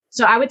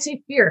So I would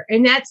say fear.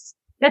 And that's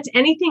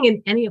anything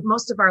in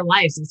most of our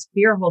lives is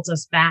fear holds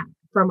us back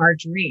from our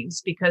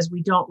dreams because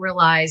we don't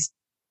realize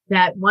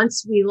that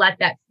once we let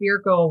that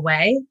fear go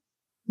away,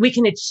 we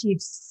can achieve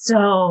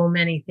so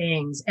many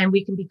things and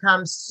we can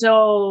become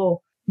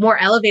so more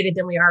elevated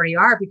than we already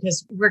are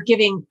because we're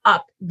giving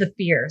up the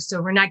fear.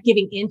 So we're not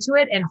giving into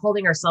it and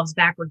holding ourselves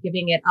back. We're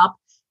giving it up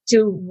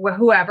to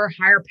whoever,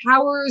 higher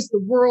powers, the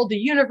world, the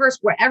universe,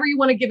 whatever you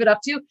want to give it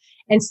up to,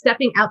 and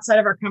stepping outside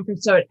of our comfort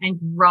zone and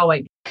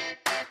growing.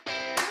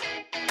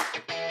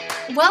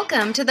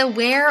 Welcome to the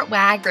Wear,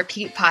 Wag,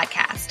 Repeat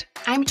podcast.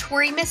 I'm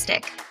Tori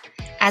Mystic.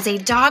 As a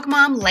dog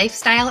mom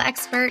lifestyle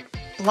expert,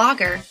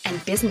 blogger,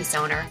 and business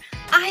owner,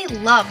 I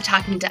love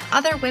talking to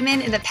other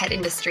women in the pet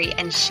industry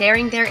and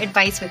sharing their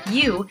advice with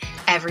you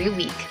every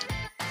week.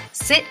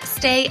 Sit,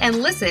 stay, and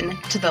listen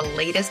to the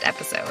latest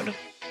episode.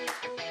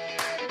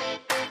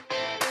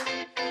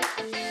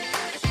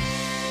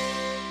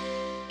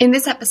 In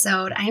this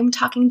episode, I am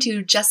talking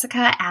to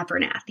Jessica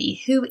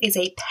Abernathy, who is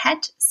a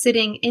pet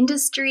sitting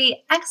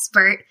industry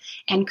expert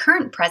and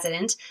current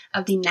president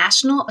of the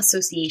National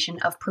Association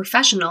of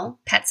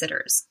Professional Pet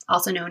Sitters,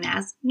 also known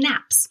as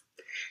NAPS.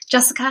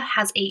 Jessica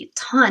has a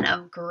ton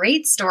of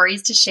great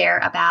stories to share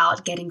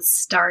about getting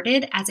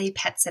started as a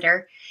pet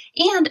sitter,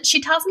 and she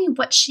tells me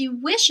what she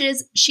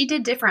wishes she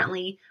did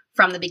differently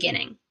from the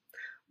beginning.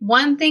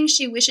 One thing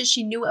she wishes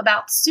she knew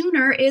about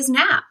sooner is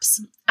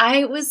NAPS.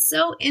 I was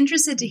so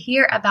interested to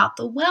hear about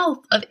the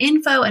wealth of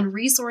info and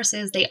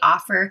resources they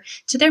offer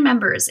to their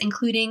members,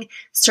 including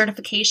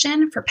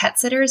certification for pet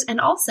sitters and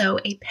also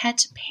a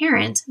pet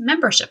parent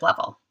membership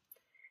level.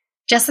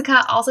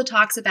 Jessica also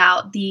talks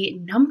about the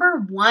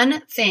number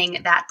one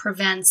thing that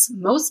prevents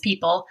most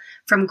people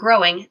from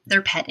growing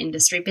their pet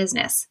industry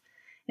business.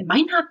 It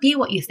might not be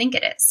what you think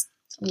it is.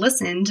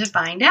 Listen to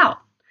find out.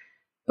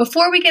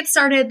 Before we get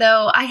started,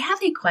 though, I have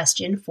a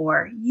question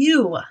for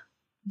you.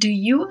 Do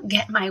you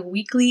get my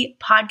weekly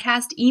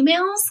podcast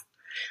emails?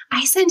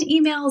 I send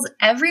emails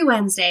every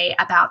Wednesday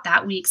about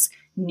that week's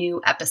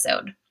new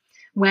episode.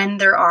 When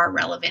there are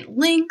relevant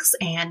links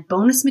and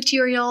bonus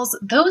materials,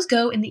 those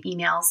go in the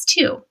emails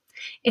too.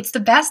 It's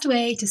the best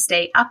way to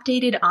stay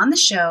updated on the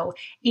show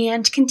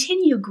and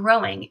continue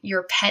growing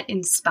your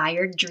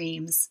pet-inspired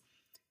dreams.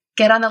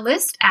 Get on the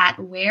list at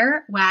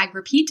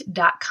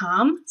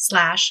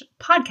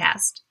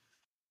wearwagrepeat.com/podcast.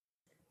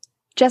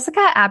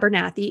 Jessica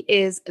Abernathy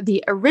is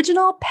the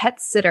original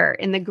pet sitter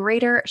in the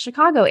greater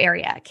Chicago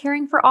area,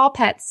 caring for all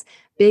pets,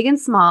 big and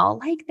small,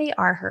 like they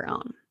are her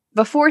own.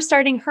 Before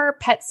starting her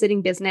pet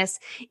sitting business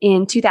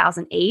in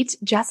 2008,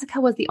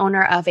 Jessica was the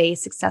owner of a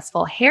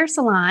successful hair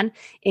salon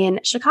in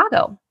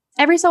Chicago.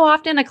 Every so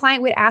often, a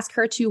client would ask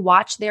her to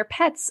watch their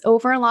pets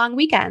over long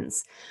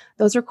weekends.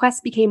 Those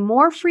requests became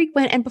more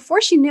frequent, and before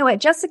she knew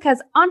it,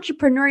 Jessica's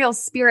entrepreneurial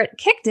spirit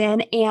kicked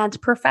in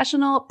and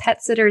Professional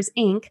Pet Sitters,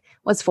 Inc.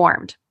 was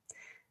formed.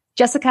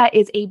 Jessica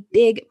is a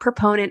big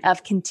proponent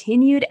of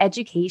continued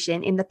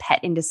education in the pet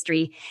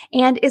industry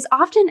and is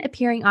often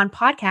appearing on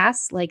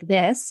podcasts like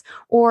this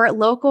or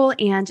local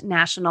and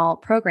national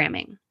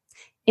programming.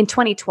 In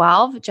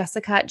 2012,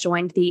 Jessica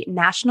joined the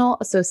National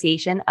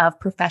Association of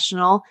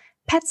Professional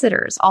Pet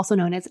Sitters, also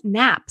known as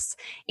NAPS,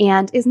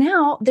 and is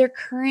now their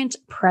current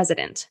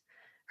president.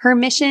 Her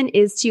mission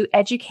is to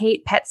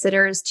educate pet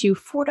sitters to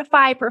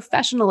fortify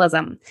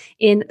professionalism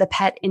in the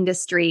pet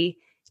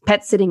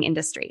sitting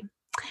industry.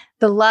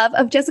 The love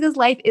of Jessica's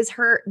life is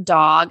her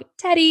dog,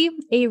 Teddy,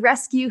 a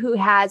rescue who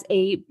has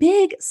a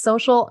big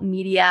social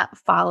media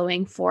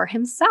following for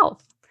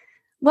himself.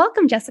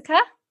 Welcome, Jessica.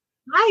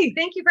 Hi,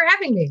 thank you for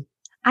having me.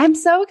 I'm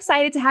so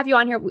excited to have you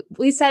on here.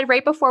 We said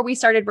right before we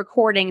started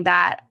recording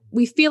that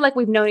we feel like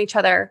we've known each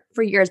other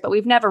for years, but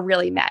we've never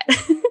really met.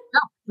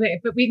 No,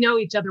 but we know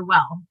each other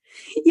well.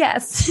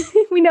 Yes,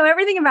 we know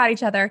everything about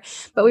each other,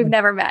 but we've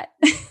never met.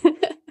 Okay.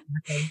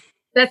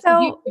 That's the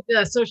beauty of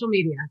the social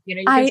media. You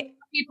know, you can stalk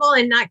people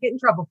and not get in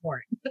trouble for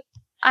it.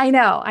 I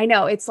know.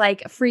 It's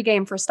like a free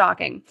game for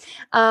stalking.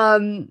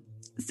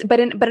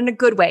 But in a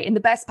good way, in the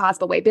best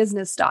possible way,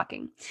 business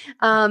stalking.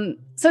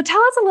 So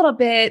tell us a little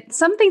bit,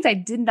 some things I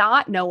did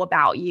not know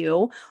about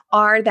you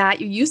are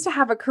that you used to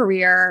have a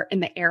career in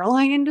the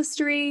airline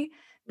industry,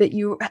 that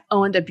you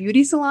owned a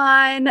beauty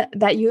salon,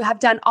 that you have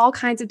done all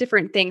kinds of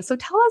different things. So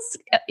tell us,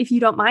 if you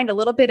don't mind, a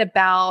little bit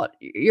about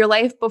your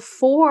life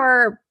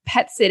before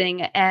pet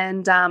sitting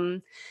and,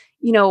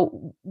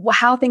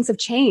 how things have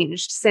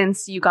changed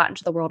since you got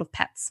into the world of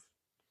pets.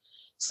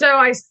 So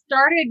my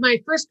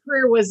first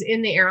career was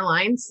in the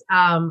airlines.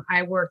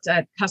 I worked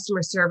at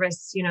customer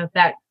service,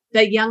 that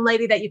young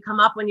lady that you come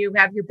up when you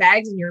have your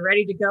bags and you're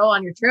ready to go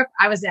on your trip.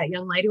 I was that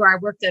young lady where I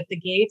worked at the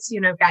gates,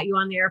 got you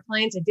on the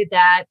airplanes. I did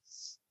that.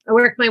 I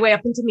worked my way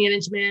up into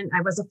management.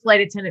 I was a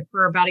flight attendant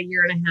for about a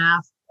year and a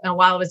half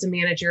while I was a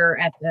manager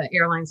at the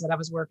airlines that I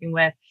was working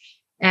with.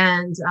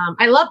 And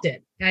I loved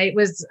it. It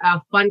was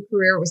a fun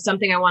career. It was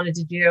something I wanted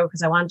to do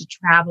because I wanted to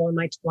travel in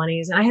my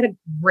 20s. And I had a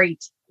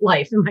great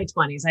life in my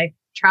 20s. I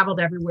traveled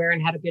everywhere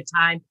and had a good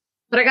time.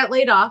 But I got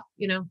laid off,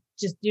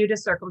 just due to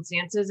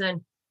circumstances.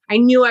 And I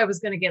knew I was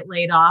going to get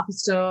laid off.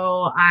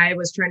 So I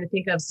was trying to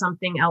think of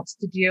something else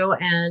to do.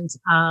 And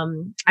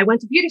I went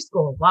to beauty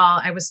school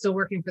while I was still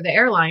working for the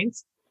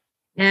airlines.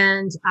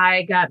 And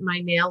I got my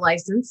nail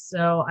license.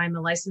 So I'm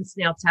a licensed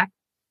nail tech.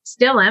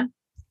 Still am.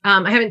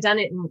 I haven't done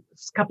it in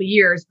a couple of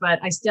years, but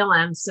I still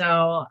am.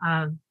 So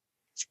I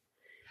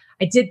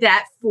did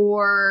that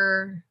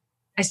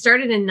I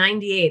started in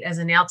 98 as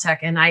a nail tech,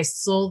 and I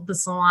sold the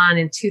salon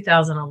in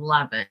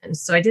 2011.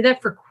 So I did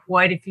that for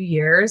quite a few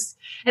years,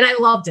 and I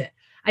loved it.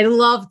 I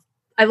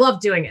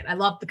loved doing it. I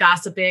loved the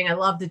gossiping. I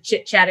loved the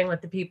chit chatting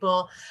with the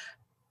people.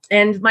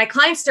 And my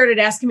clients started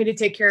asking me to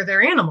take care of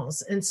their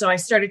animals. And so I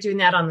started doing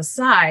that on the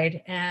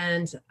side.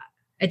 And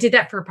I did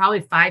that for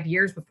probably 5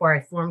 years before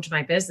I formed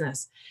my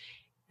business.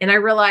 And I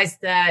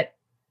realized that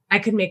I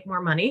could make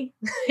more money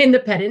in the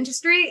pet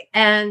industry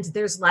and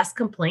there's less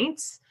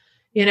complaints.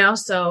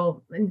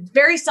 So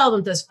very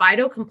seldom does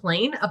Fido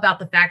complain about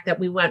the fact that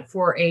we went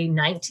for a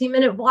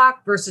 19-minute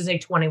walk versus a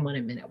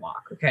 21-minute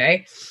walk.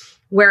 Okay.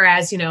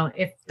 Whereas,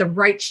 if the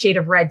right shade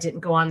of red didn't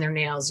go on their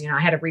nails, I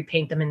had to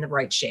repaint them in the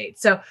right shade.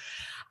 So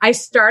I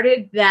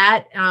started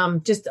that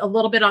just a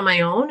little bit on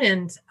my own,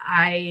 and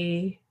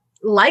I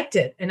liked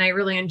it and I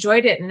really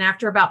enjoyed it. And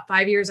after about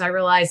 5 years, I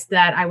realized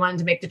that I wanted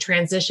to make the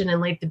transition and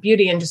leave the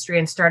beauty industry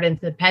and start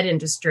into the pet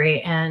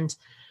industry. And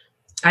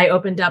I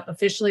opened up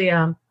officially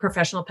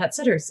Professional Pet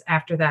Sitters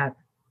after that.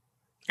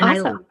 And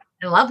awesome.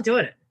 I love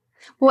doing it.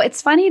 Well,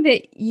 it's funny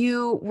that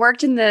you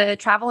worked in the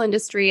travel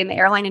industry and the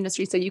airline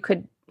industry so you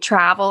could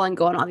travel and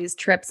go on all these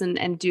trips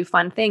and do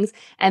fun things.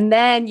 And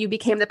then you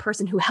became the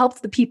person who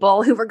helped the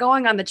people who were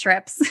going on the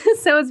trips.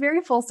 So it's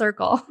very full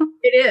circle.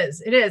 It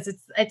is.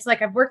 It's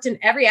like I've worked in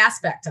every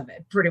aspect of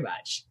it pretty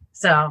much.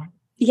 So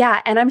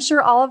yeah. And I'm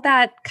sure all of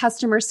that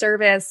customer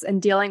service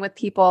and dealing with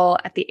people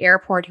at the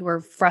airport who are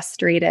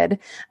frustrated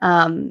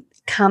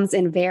comes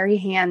in very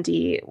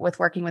handy with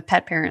working with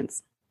pet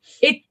parents.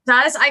 It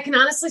does. I can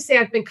honestly say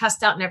I've been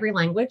cussed out in every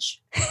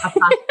language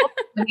possible.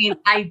 I mean,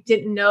 I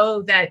didn't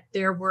know that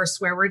there were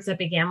swear words that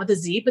began with a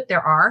Z, but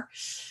there are.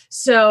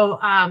 So,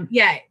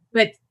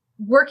 but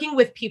working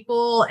with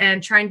people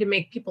and trying to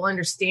make people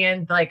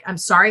understand, like, I'm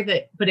sorry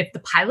but if the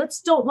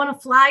pilots don't want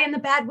to fly in the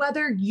bad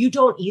weather, you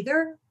don't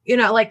either,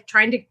 like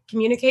trying to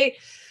communicate.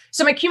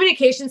 So my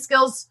communication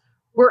skills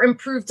were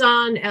improved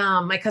on.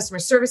 My customer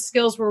service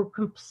skills were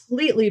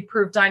completely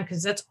improved on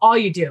because that's all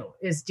you do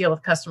is deal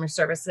with customer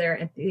service there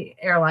at the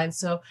airline.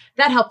 So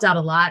that helped out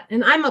a lot.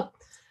 And I'm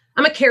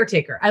a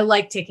caretaker. I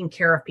like taking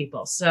care of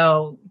people.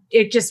 So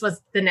it just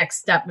was the next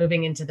step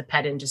moving into the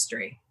pet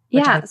industry.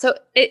 Yeah. So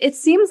it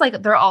seems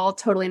like they're all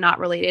totally not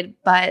related,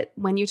 but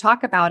when you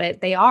talk about it,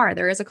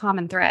 there is a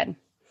common thread.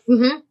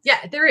 Mm-hmm.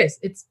 Yeah, there is.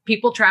 It's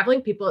people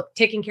traveling, people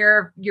taking care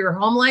of your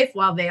home life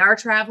while they are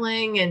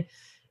traveling.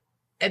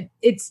 And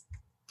it's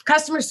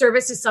customer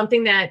service is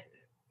something that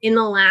in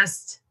the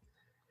last,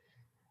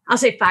 I'll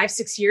say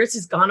 5-6 years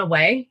has gone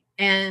away.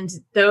 And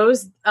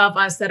those of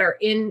us that are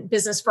in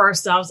business for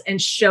ourselves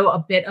and show a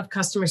bit of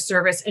customer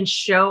service and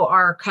show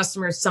our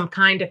customers some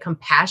kind of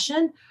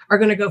compassion are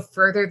going to go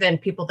further than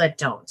people that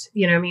don't.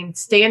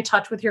 Stay in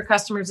touch with your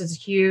customers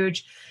is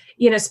huge,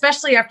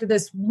 especially after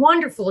this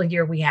wonderful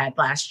year we had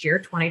last year,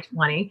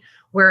 2020,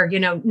 where,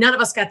 none of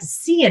us got to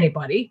see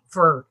anybody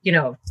for,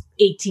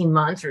 18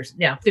 months or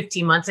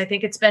 15 months. I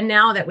think it's been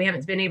now that we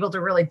haven't been able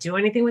to really do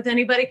anything with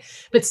anybody,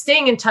 but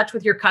staying in touch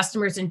with your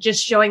customers and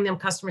just showing them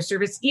customer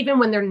service, even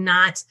when they're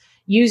not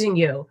using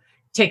you,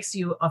 takes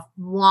you a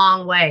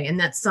long way. And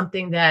that's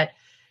something that,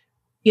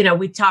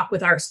 we talk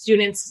with our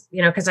students,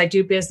 because I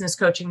do business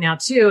coaching now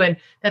too. And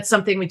that's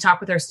something we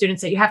talk with our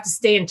students that you have to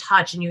stay in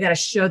touch and you got to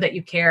show that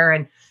you care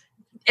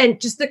and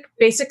just the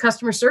basic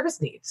customer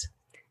service needs.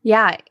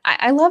 Yeah.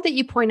 I love that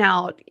you point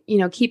out,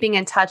 keeping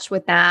in touch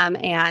with them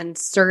and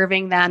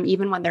serving them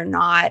even when they're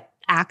not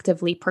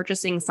actively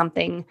purchasing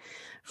something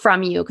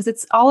from you, because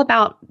it's all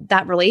about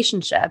that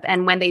relationship.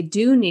 And when they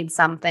do need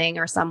something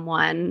or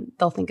someone,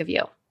 they'll think of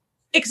you.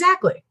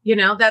 Exactly.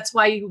 That's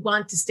why you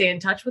want to stay in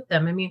touch with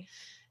them. I mean,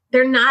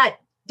 they're not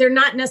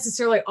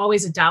necessarily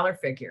always a dollar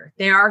figure.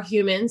 They are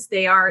humans.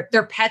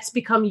 Their pets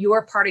become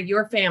your part of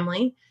your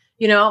family.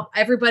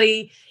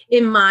 Everybody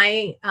in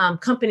my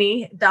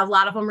company, a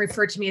lot of them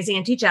refer to me as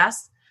Auntie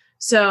Jess.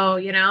 So,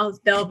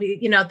 there'll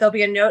be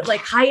a note like,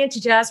 "Hi, Auntie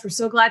Jess, we're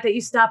so glad that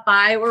you stopped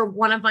by." Or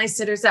one of my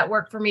sitters that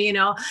work for me,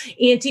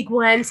 "Auntie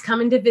Gwen's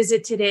coming to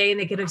visit today," and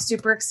they get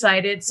super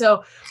excited.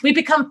 So we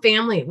become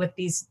family with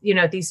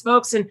these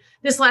folks. And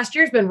this last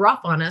year has been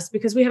rough on us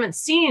because we haven't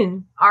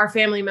seen our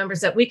family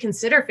members that we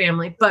consider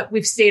family, but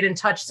we've stayed in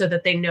touch so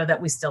that they know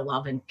that we still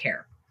love and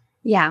care.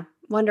 Yeah.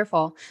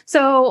 Wonderful.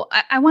 So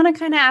I want to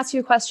kind of ask you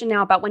a question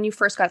now about when you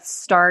first got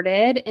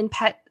started in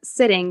pet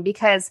sitting,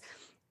 because,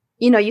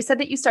 you said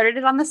that you started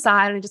it on the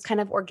side and it just kind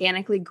of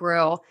organically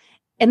grew.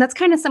 And that's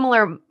kind of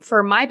similar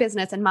for my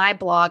business and my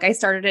blog. I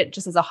started it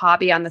just as a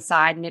hobby on the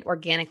side and it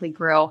organically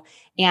grew.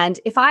 And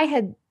if I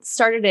had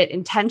started it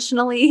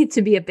intentionally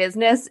to be a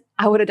business,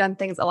 I would have done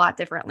things a lot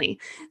differently.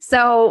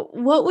 So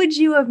what would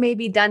you have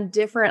maybe done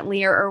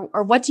differently, or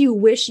what do you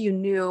wish you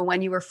knew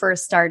when you were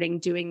first starting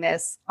doing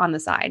this on the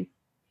side?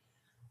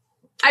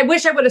 I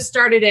wish I would have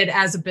started it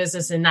as a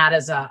business and not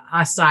as a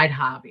side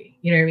hobby.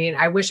 You know what I mean?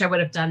 I wish I would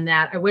have done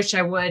that. I wish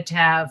I would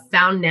have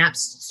found NAPS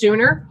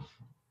sooner,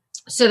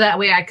 so that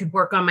way I could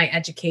work on my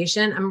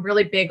education. I'm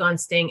really big on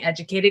staying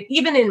educated.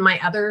 Even in my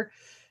other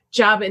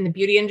job in the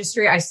beauty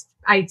industry,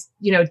 I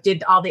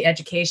did all the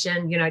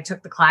education. I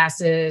took the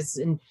classes,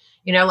 and,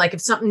 like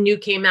if something new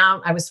came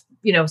out, I was,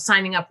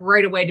 signing up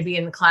right away to be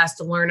in the class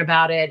to learn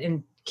about it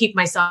and keep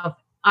myself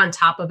on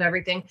top of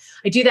everything.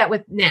 I do that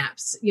with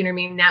NAPS. You know what I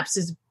mean? NAPS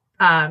is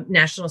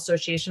National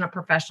Association of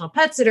Professional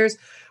Pet Sitters.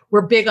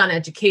 We're big on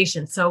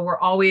education. So we're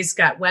always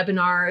got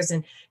webinars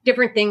and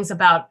different things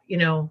about,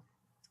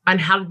 on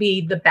how to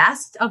be the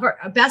best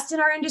in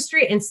our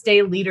industry and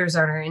stay leaders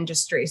in our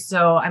industry.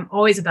 So I'm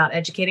always about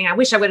educating. I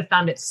wish I would have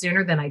found it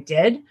sooner than I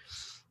did.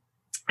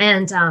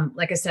 And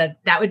like I said,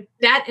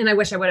 and I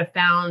wish I would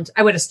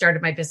have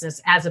started my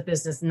business as a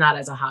business, not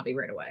as a hobby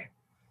right away.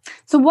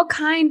 So what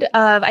kind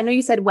of, I know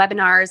you said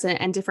webinars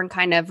and different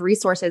kind of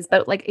resources,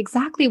 but like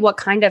exactly what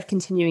kind of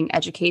continuing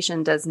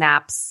education does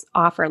NAPS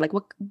offer? Like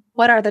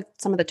what are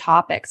some of the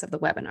topics of the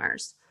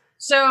webinars?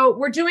 So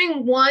we're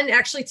doing one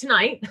actually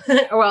tonight.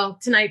 Well,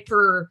 tonight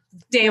for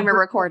day of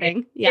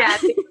recording. Yeah.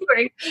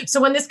 Recording. So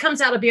when this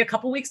comes out, it'll be a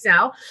couple weeks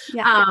now.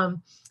 Yeah.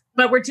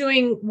 But we're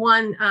doing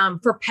one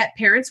for pet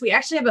parents. We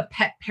actually have a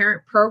pet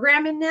parent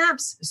program in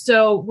NAPS.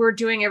 So we're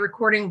doing a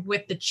recording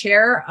with the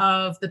chair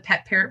of the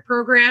pet parent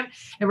program,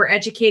 and we're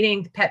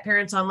educating the pet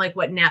parents on like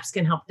what NAPS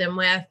can help them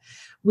with.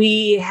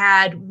 We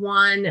had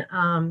one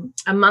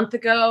a month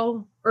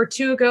ago or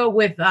two ago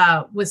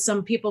with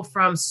some people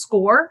from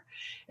SCORE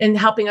and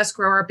helping us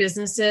grow our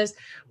businesses.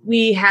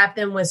 We have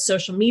them with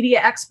social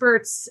media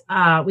experts.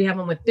 We have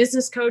them with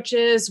business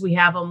coaches. We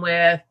have them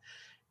with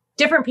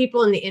different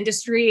people in the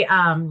industry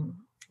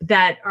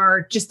that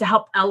are just to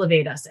help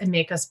elevate us and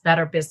make us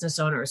better business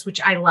owners, which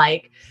I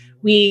like.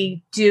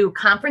 We do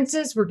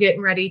conferences. We're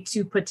getting ready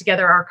to put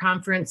together our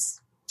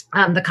conference.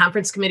 The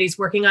conference committee is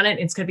working on it.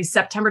 It's going to be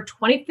September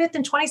 25th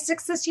and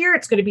 26th this year.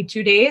 It's going to be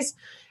 2 days.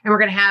 And we're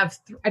going to have,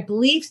 I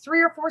believe,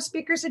 3 or 4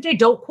 speakers a day.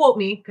 Don't quote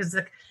me because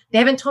they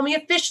haven't told me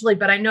officially,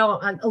 but I know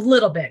a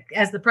little bit.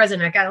 As the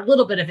president, I got a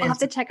little bit of it. I'll have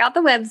to check out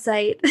the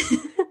website.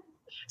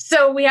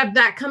 So we have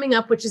that coming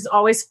up, which is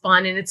always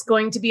fun. And it's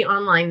going to be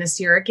online this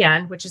year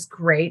again, which is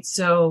great.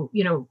 So,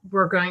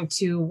 we're going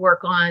to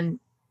work on,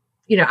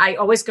 I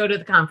always go to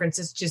the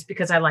conferences just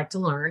because I like to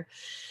learn.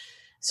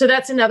 So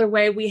that's another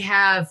way. We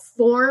have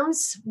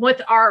forms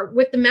with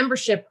the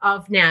membership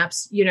of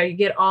NAPS. You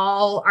get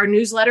our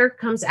newsletter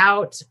comes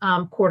out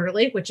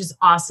quarterly, which is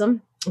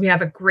awesome. We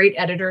have a great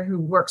editor who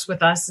works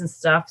with us and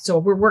stuff. So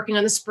we're working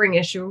on the spring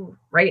issue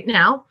right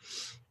now.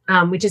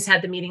 We just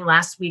had the meeting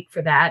last week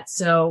for that.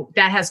 So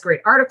that has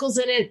great articles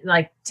in it,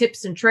 like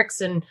tips and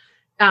tricks and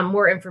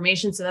more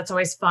information. So that's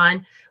always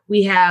fun.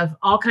 We have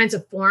all kinds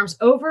of forms,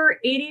 over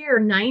 80 or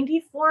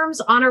 90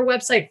 forms on our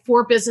website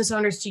for business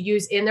owners to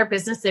use in their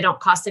business. They don't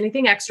cost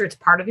anything extra. It's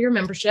part of your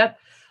membership.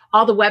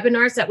 All the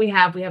webinars that we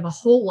have a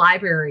whole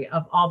library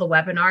of all the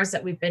webinars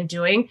that we've been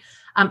doing.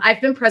 I've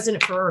been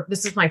president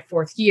this is my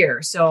 4th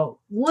year. So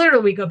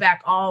literally we go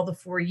back all the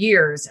 4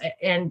 years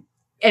and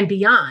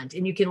beyond,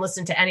 and you can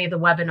listen to any of the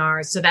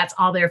webinars. So that's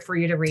all there for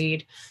you to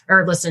read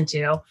or listen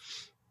to.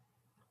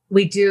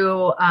 We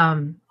do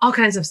all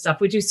kinds of stuff.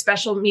 We do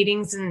special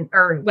meetings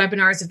or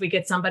webinars. If we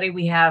get somebody,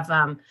 we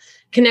have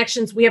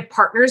connections. We have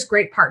partners,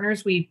 great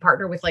partners. We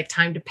partner with like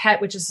Time to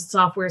Pet, which is a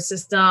software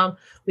system.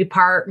 We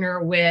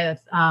partner with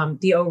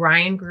the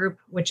Orion Group,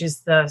 which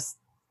is the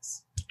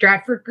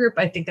Stratford Group.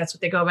 I think that's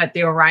what they go about.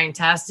 The Orion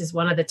test is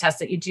one of the tests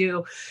that you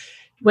do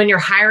when you're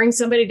hiring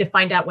somebody to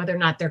find out whether or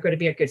not they're going to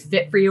be a good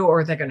fit for you,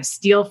 or they're going to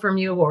steal from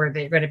you, or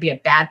they're going to be a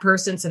bad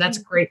person. So that's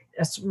a great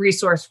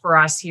resource for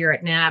us here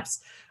at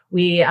NAPS.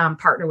 We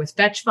partner with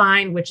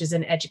FetchFind, which is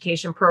an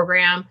education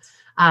program,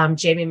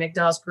 Jamie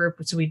McDowell's group.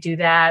 So we do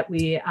that.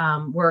 We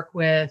work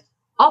with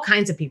all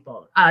kinds of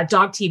people.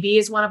 Dog TV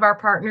is one of our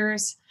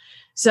partners.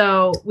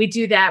 So we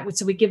do that.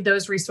 So we give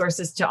those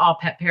resources to all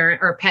pet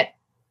parent or pet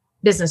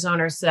business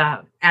owners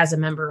as a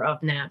member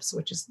of NAPS,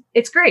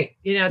 it's great.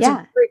 It's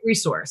a great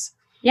resource.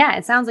 Yeah,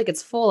 it sounds like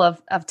it's full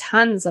of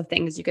tons of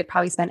things. You could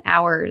probably spend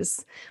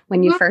hours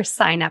when you first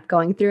sign up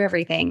going through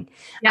everything.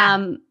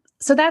 Yeah.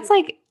 So that's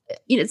like,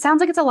 it sounds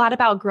like it's a lot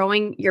about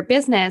growing your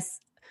business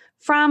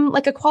from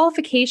like a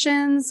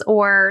qualifications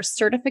or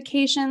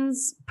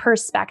certifications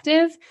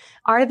perspective.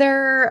 Are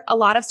there a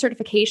lot of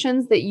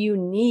certifications that you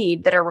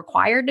need that are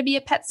required to be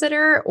a pet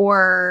sitter,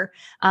 or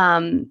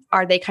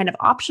are they kind of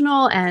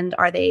optional, and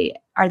are they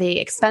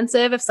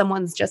expensive if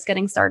someone's just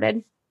getting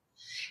started?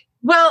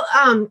 Well,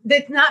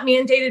 that's not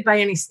mandated by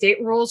any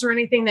state rules or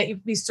anything that you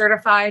be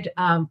certified.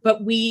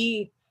 But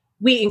we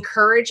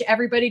encourage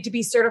everybody to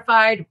be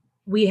certified.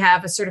 We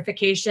have a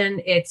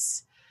certification.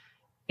 It's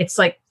It's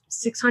like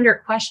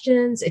 600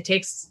 questions. It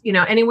takes,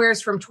 anywhere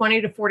from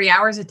 20 to 40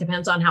 hours. It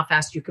depends on how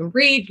fast you can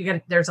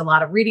read. There's a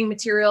lot of reading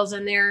materials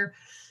in there.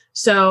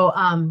 So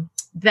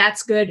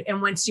that's good.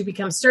 And once you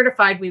become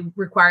certified, we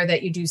require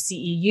that you do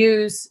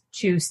CEUs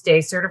to stay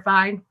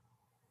certified.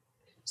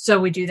 So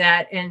we do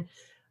that. And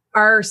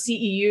our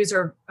CEUs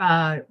are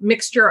a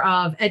mixture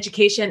of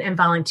education and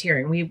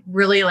volunteering. We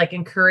really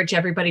encourage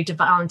everybody to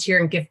volunteer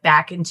and give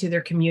back into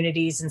their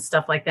communities and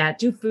stuff like that.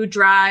 Do food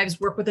drives,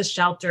 work with a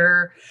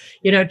shelter,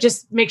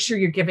 just make sure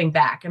you're giving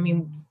back. I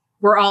mean,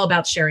 we're all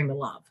about sharing the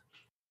love.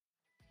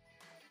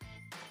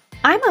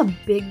 I'm a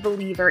big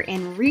believer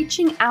in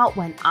reaching out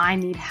when I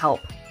need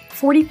help.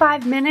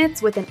 45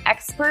 minutes with an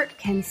expert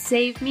can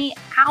save me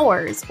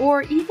hours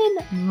or even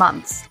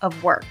months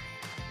of work.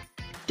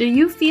 Do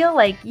you feel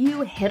like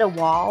you hit a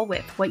wall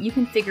with what you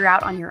can figure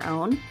out on your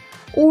own?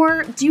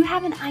 Or do you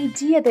have an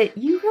idea that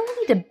you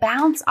really need to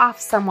bounce off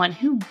someone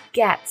who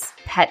gets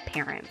pet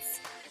parents?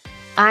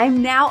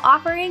 I'm now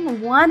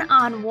offering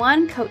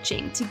one-on-one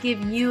coaching to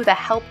give you the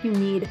help you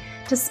need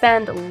to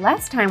spend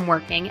less time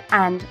working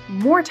and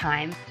more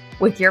time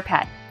with your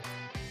pet.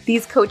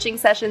 These coaching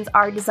sessions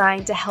are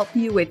designed to help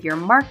you with your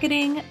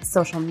marketing,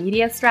 social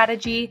media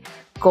strategy,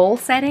 goal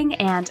setting,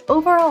 and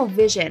overall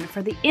vision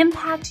for the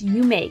impact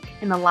you make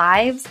in the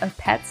lives of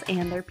pets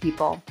and their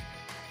people.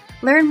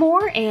 Learn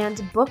more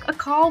and book a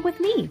call with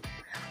me.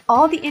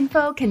 All the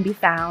info can be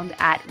found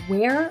at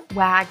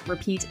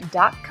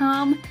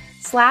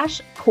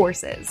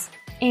wearwagrepeat.com/courses.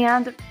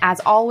 And as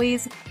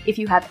always, if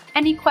you have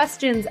any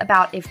questions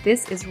about if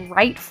this is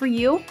right for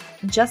you,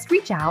 just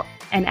reach out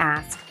and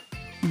ask.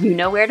 You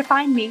know where to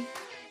find me.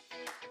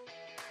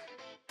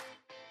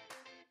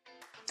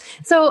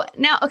 So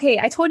now, okay,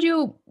 I told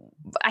you,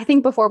 I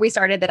think before we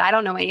started that I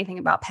don't know anything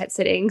about pet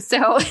sitting.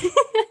 So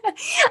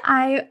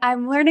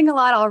I'm learning a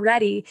lot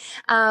already.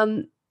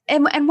 And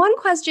one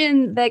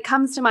question that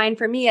comes to mind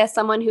for me as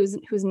someone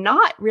who's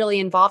not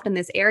really involved in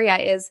this area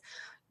is,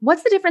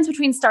 what's the difference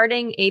between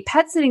starting a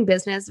pet sitting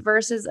business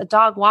versus a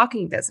dog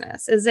walking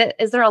business? Is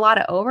there a lot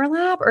of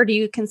overlap, or do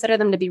you consider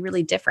them to be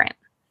really different?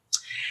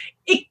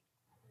 It's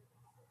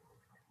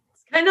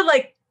kind of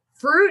like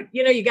fruit.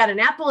 You got an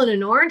apple and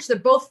an orange. They're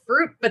both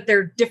fruit, but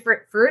they're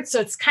different fruits. So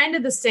it's kind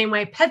of the same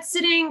way. Pet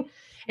sitting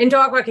and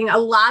dog walking, a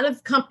lot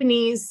of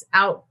companies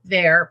out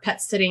there,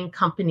 pet sitting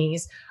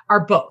companies,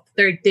 are both.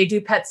 They do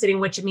pet sitting,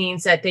 which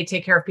means that they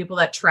take care of people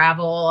that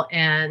travel,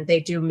 and they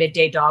do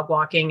midday dog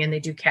walking, and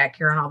they do cat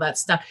care and all that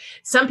stuff.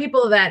 Some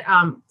people that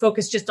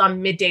focus just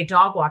on midday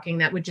dog walking,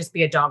 that would just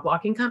be a dog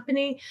walking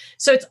company.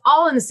 So it's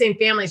all in the same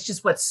family. It's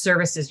just what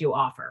services you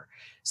offer.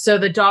 So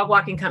the dog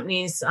walking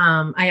companies,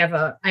 I have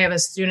a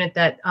student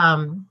that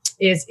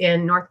is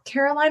in North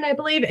Carolina, I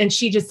believe, and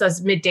she just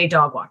does midday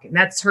dog walking.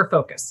 That's her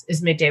focus,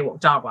 is midday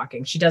dog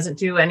walking. She doesn't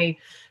do any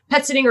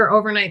pet sitting or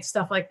overnight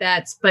stuff like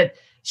that, but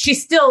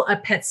she's still a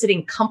pet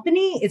sitting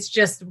company. It's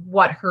just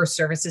what her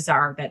services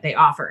are that they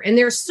offer. And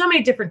there's so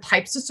many different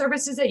types of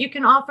services that you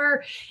can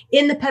offer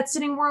in the pet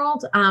sitting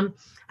world. I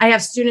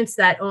have students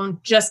that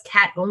own just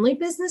cat only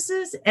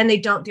businesses, and they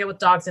don't deal with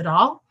dogs at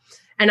all.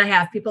 And I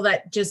have people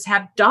that just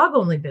have dog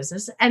only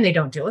business, and they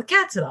don't deal with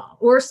cats at all,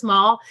 or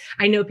small.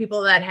 I know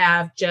people that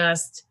have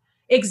just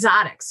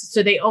exotics.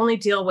 So they only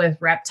deal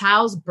with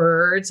reptiles,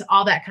 birds,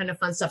 all that kind of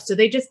fun stuff. So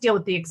they just deal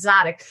with the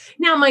exotic.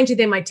 Now, mind you,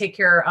 they might take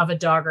care of a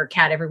dog or a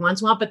cat every once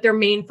in a while, but their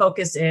main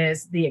focus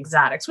is the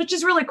exotics, which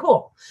is really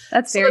cool.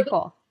 That's very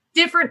cool.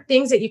 Different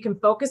things that you can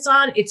focus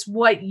on. It's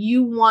what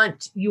you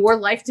want your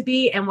life to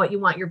be and what you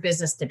want your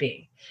business to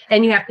be.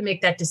 And you have to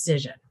make that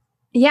decision.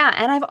 Yeah.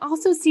 And I've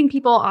also seen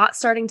people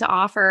starting to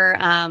offer,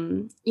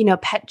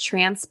 pet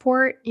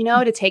transport,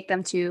 to take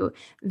them to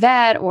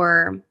vet,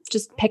 or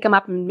just pick them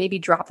up and maybe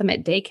drop them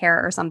at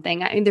daycare or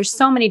something. I mean, there's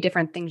so many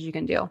different things you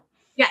can do.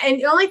 Yeah. And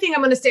the only thing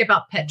I'm going to say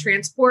about pet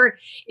transport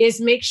is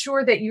make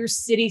sure that your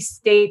city,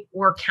 state,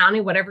 or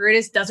county, whatever it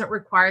is, doesn't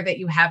require that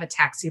you have a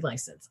taxi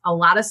license. A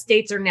lot of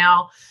states are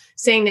now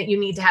saying that you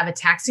need to have a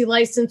taxi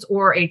license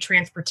or a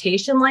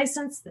transportation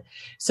license.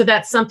 So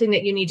that's something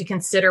that you need to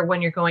consider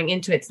when you're going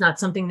into it. It's not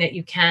something that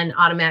you can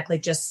automatically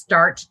just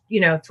start,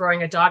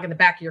 throwing a dog in the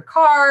back of your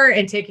car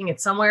and taking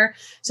it somewhere.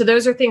 So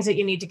those are things that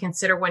you need to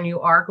consider when you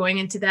are going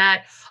into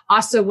that.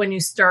 Also, when you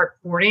start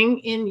boarding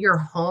in your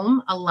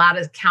home, a lot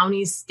of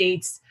counties,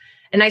 states,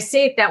 and I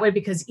say it that way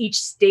because each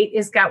state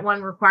has got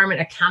one requirement.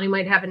 A county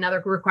might have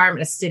another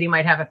requirement. A city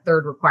might have a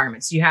third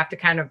requirement. So you have to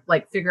kind of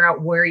figure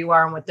out where you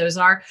are and what those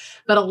are.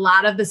 But a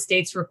lot of the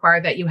states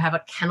require that you have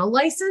a kennel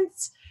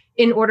license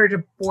in order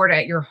to board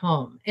at your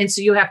home. And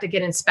so you have to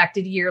get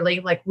inspected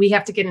yearly. We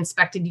have to get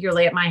inspected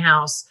yearly at my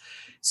house,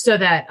 so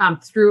that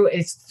through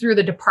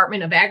the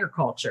Department of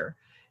Agriculture.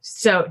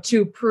 So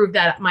to prove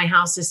that my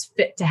house is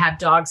fit to have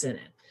dogs in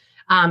it.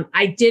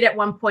 I did at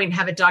one point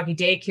have a doggy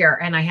daycare,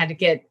 and I had to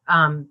get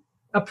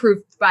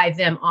approved by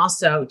them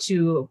also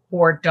to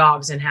board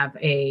dogs and have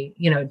a,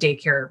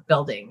 daycare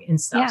building and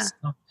stuff.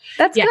 Yeah. So,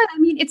 that's good. I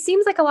mean, it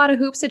seems like a lot of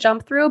hoops to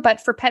jump through, but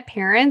for pet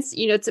parents,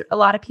 it's a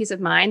lot of peace of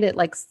mind that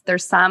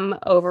there's some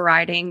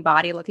overriding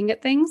body looking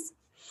at things.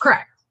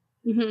 Correct.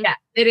 Mm-hmm. Yeah,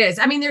 it is.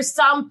 I mean, there's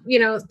some,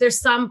 there's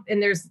some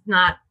and there's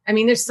not. I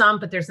mean, there's some,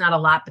 but there's not a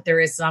lot, but there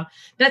is some.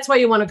 That's why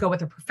you want to go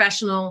with a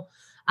professional.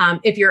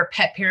 If you're a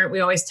pet parent, we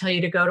always tell you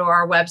to go to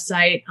our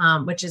website,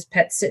 which is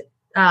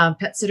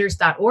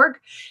petsitters.org.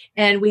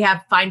 And we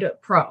have Find a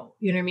Pro.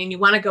 You know what I mean? You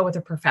want to go with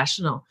a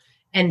professional.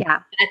 And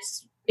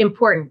that's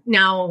important.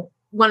 Now,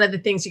 one of the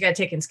things you got to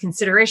take into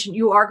consideration,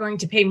 you are going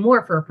to pay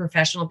more for a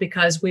professional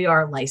because we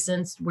are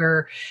licensed,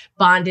 we're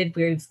bonded,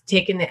 we've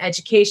taken the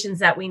educations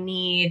that we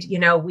need.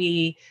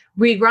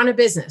 We run a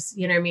business,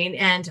 you know what I mean?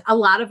 And a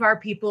lot of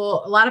our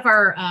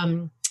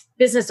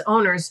business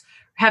owners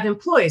have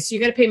employees. So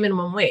you got to pay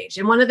minimum wage.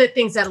 And one of the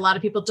things that a lot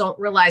of people don't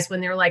realize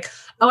when they're like,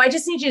 oh, I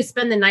just need you to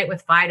spend the night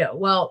with Fido.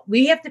 Well,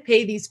 we have to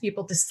pay these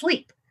people to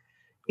sleep,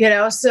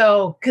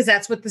 so because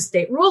that's what the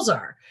state rules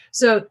are.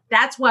 So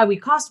that's why we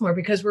cost more,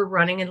 because we're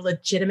running a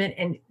legitimate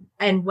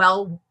and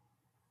well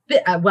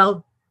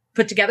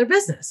put together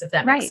business, if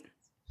that makes sense.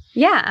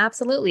 Yeah,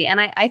 absolutely.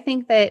 And I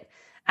think that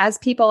as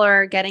people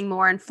are getting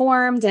more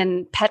informed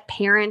and pet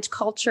parent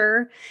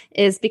culture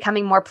is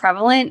becoming more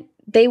prevalent,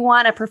 they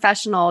want a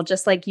professional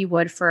just like you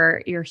would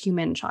for your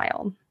human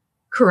child.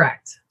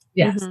 Correct.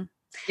 Yes. Mm-hmm.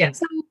 Yes.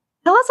 So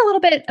tell us a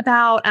little bit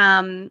about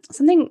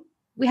something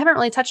we haven't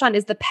really touched on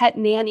is the Pet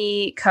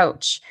Nanny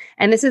Coach.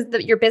 And this is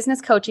your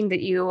business coaching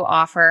that you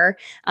offer.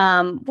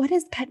 What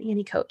is Pet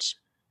Nanny Coach?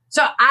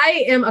 So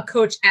I am a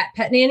coach at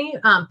Pet Nanny.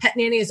 Pet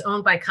Nanny is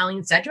owned by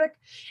Colleen Sedgwick,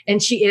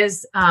 and she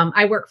is,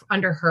 I work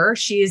under her.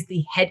 She is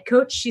the head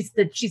coach. She's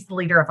the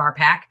leader of our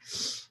pack.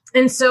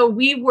 And so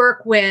we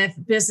work with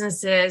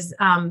businesses,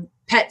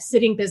 pet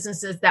sitting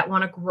businesses that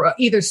want to grow,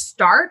 either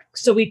start.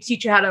 So we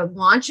teach you how to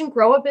launch and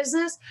grow a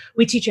business.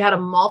 We teach you how to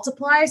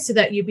multiply so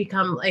that you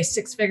become a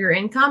 6-figure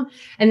income.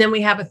 And then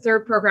we have a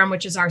third program,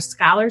 which is our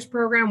Scholars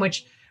program,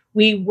 which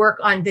we work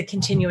on the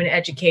continuing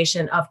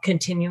education of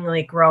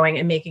continually growing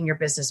and making your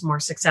business more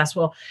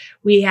successful.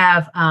 We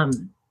have,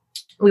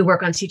 we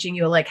work on teaching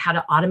you like how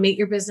to automate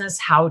your business,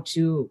 how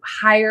to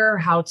hire,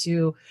 how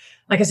to,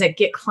 like I said,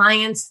 get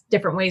clients,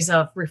 different ways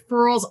of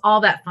referrals, all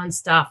that fun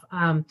stuff.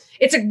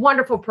 It's a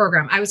wonderful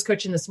program. I was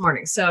coaching this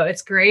morning, so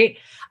it's great.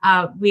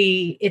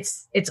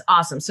 It's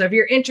awesome. So if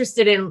you're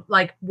interested in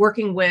like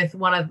working with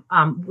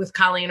with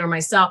Colleen or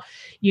myself,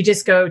 you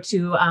just go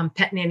to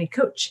Pet Nanny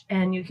Coach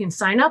and you can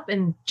sign up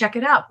and check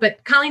it out.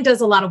 But Colleen does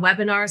a lot of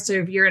webinars. So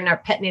if you're in our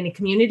Pet Nanny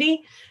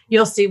community,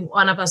 you'll see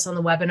one of us on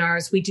the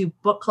webinars. We do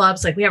book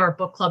clubs. Like we have our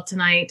book club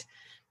tonight.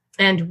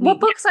 And what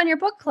books on your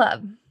book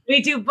club? We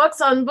do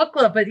books on book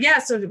club, but yeah,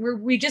 so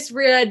we just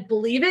read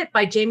Believe It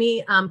by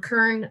Jamie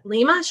Kern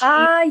Lima.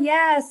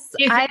 Yes.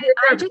 I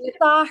just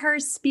saw her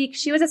speak.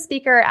 She was a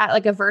speaker at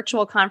like a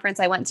virtual conference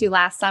I went to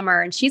last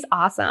summer, and she's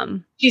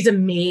awesome. She's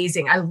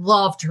amazing. I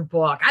loved her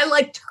book. I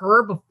liked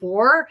her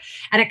before,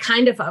 and I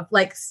kind of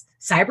like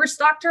cyber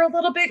stalked her a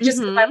little bit just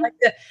because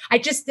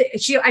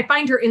I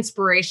find her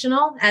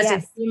inspirational as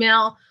a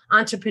female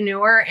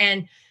entrepreneur,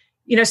 and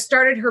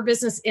started her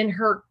business in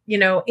her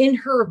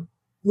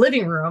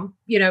living room,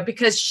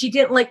 because she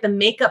didn't like the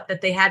makeup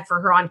that they had for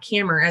her on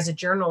camera as a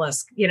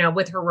journalist,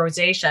 with her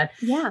rosacea.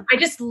 Yeah. I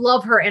just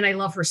love her, and I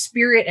love her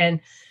spirit, and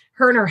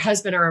her and her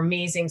husband are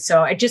amazing.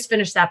 So I just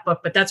finished that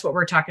book, but that's what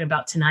we're talking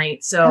about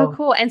tonight. So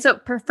cool. And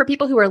so for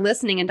people who are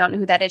listening and don't know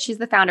who that is, she's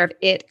the founder of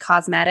It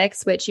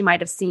Cosmetics, which you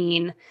might have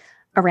seen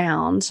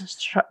around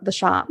the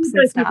shops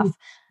and stuff.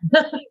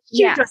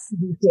 Yeah.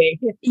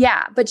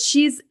 But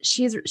she's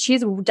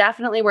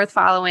definitely worth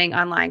following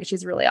online because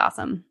she's really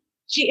awesome.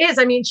 She is.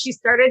 I mean, she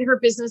started her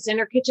business in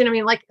her kitchen. I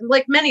mean, like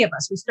many of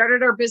us, we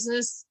started our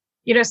business,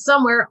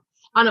 somewhere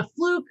on a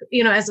fluke,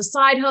 as a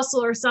side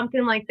hustle or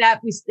something like that.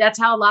 That's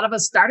how a lot of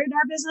us started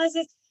our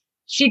businesses.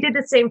 She did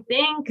the same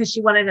thing because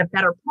she wanted a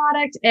better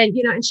product. And,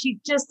 and she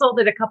just sold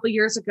it a couple of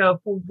years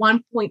ago for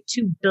 $1.2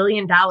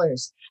 billion.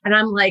 And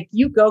I'm like,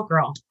 you go,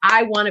 girl.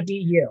 I want to be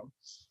you.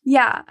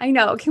 Yeah, I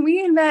know. Can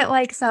we invent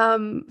like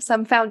some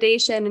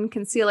foundation and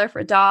concealer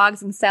for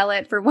dogs and sell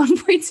it for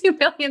 $1.2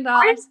 billion?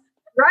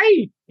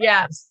 Right.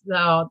 Yes.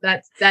 So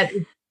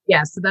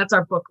so that's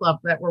our book club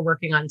that we're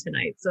working on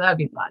tonight. So that'd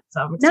be fun.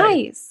 So I'm excited.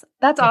 Nice.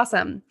 That's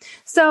awesome.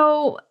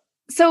 So,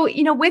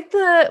 with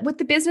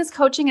the business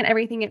coaching and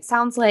everything, it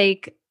sounds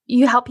like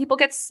you help people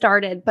get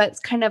started, but it's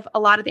kind of a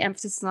lot of the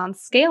emphasis is on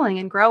scaling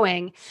and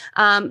growing.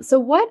 So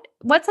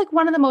what's like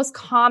one of the most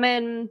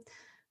common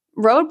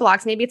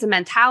roadblocks? Maybe it's a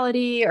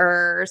mentality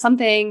or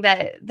something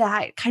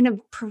that kind of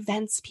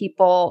prevents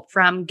people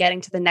from getting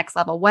to the next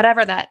level,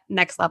 whatever that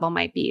next level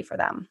might be for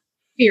them.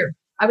 Fear.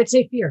 I would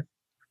say fear.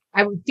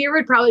 Fear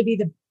would probably be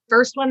the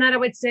first one that I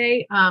would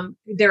say.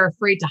 They're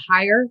afraid to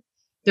hire.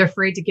 They're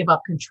afraid to give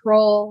up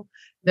control.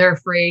 They're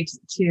afraid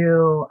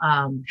to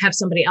have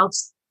somebody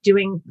else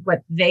doing what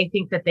they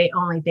think that they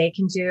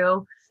can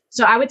do.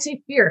 So I would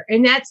say fear.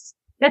 And that's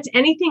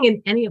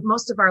anything in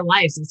most of our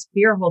lives is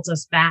fear holds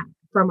us back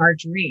from our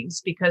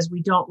dreams because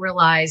we don't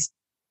realize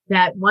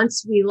that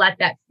once we let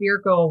that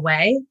fear go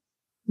away,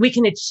 we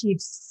can achieve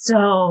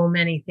so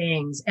many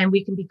things and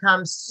we can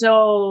become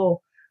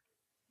so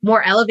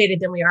more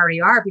elevated than we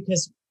already are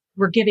because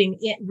we're giving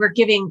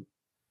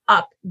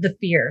up the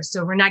fear.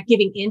 So we're not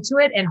giving into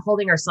it and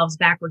holding ourselves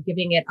back. We're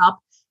giving it up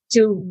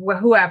to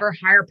whoever,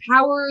 higher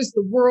powers,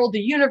 the world, the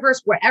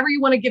universe, whatever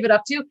you want to give it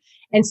up to,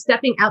 and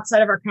stepping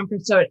outside of our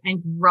comfort zone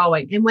and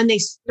growing. And when they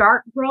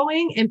start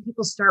growing and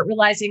people start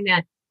realizing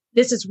that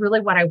this is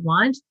really what I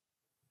want,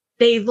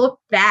 they look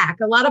back.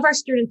 A lot of our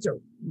students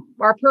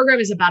our program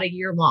is about a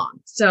year long.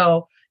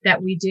 So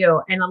that we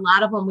do. And a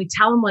lot of them, we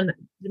tell them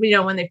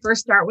when they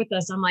first start with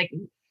us, I'm like,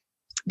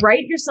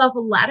 write yourself a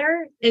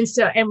letter. And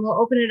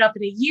we'll open it up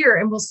in a year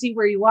and we'll see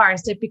where you are. I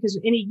said, because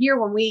in a year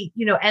when we,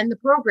 end the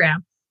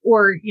program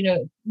or,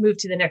 move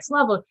to the next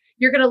level,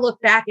 you're going to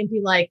look back and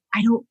be like,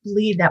 I don't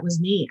believe that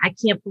was me. I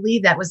can't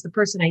believe that was the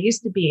person I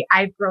used to be.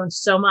 I've grown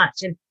so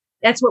much. And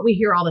that's what we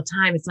hear all the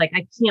time. It's like,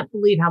 I can't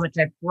believe how much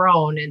I've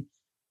grown. And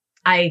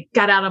I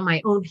got out of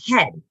my own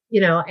head,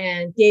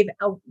 and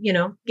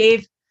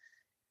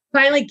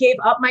finally gave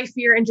up my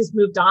fear and just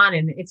moved on.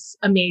 And it's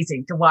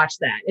amazing to watch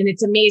that. And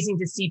it's amazing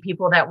to see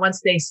people that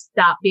once they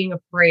stop being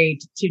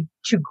afraid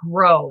to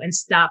grow and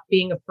stop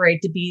being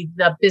afraid to be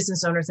the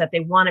business owners that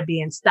they want to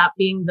be and stop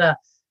being the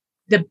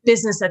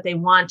business that they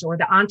want or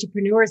the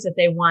entrepreneurs that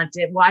they want,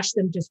 to watch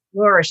them just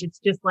flourish.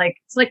 It's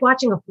like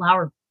watching a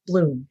flower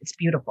bloom. It's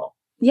beautiful.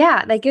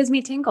 Yeah, that gives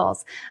me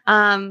tingles.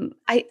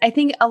 I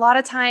think a lot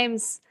of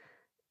times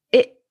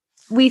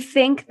we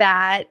think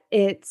that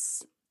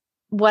it's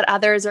how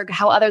others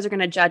are going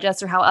to judge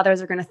us or how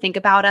others are going to think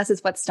about us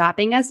is what's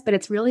stopping us, but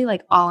it's really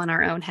like all in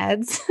our own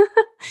heads.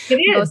 It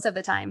is most of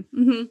the time.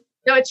 Mm-hmm.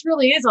 No, it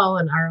truly is all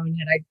in our own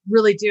head. I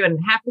really do. And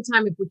half the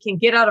time, if we can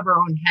get out of our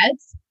own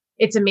heads,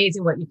 it's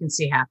amazing what you can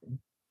see happen.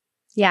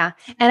 Yeah.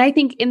 And I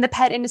think in the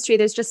pet industry,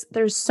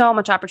 there's so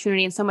much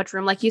opportunity and so much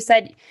room. Like you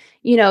said,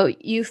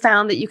 you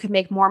found that you could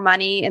make more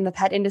money in the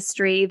pet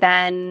industry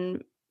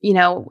than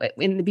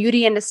in the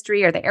beauty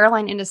industry or the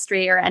airline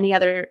industry or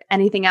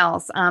anything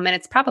else. And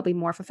it's probably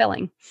more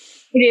fulfilling.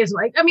 It is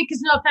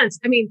because no offense.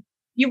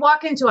 You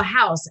walk into a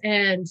house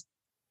and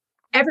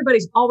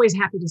everybody's always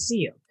happy to see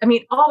you.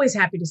 Always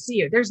happy to see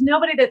you. There's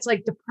nobody that's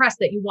like depressed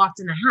that you walked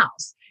in the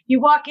house.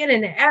 You walk in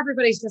and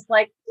everybody's just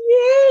like,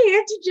 yay,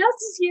 Auntie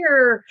Jess is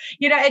here.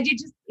 And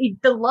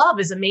the love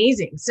is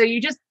amazing. So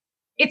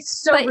it's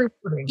so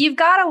rewarding. You've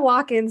got to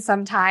walk in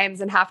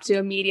sometimes and have to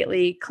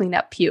immediately clean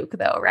up puke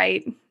though,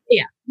 right?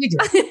 Yeah, you do.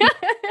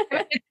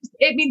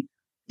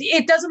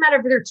 It doesn't matter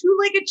if they're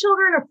two-legged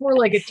children or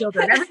four-legged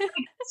children. Everybody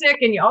gets sick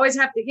and you always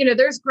have to,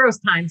 there's gross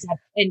times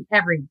in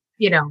every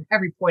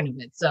point of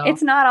it. So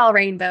it's not all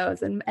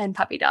rainbows and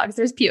puppy dogs.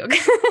 There's puke.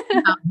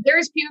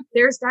 There's puke,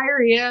 there's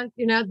diarrhea,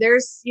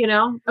 there's,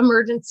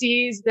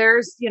 emergencies.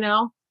 There's,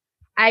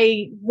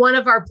 one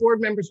of our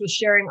board members was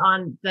sharing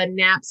on the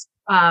NAPS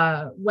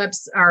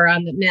or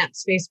on the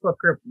NAPS Facebook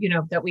group,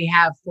 that we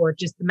have for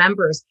just the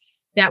members,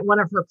 that one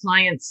of her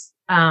clients'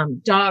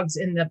 dogs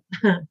in the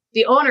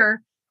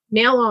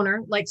male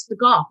owner likes to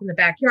golf in the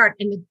backyard,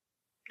 and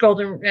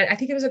I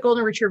think it was a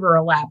golden retriever or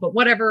a lab, but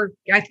whatever,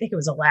 I think it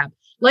was a lab,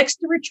 likes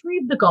to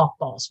retrieve the golf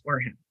balls for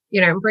him,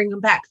 and bring them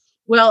back.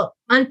 Well,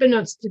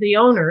 unbeknownst to the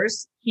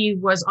owners, he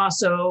was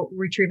also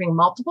retrieving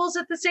multiples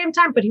at the same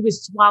time, but he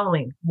was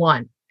swallowing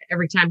one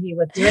every time he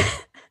would do it.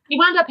 He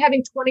wound up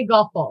having 20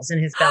 golf balls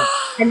in his belly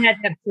and had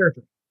to have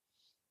surgery.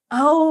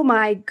 Oh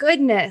my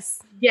goodness.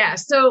 Yeah.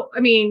 So,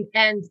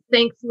 and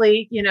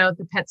thankfully,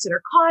 the pet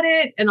sitter caught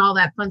it and all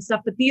that fun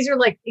stuff. But these are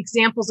like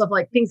examples of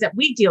like things that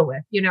we deal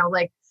with,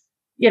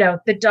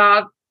 the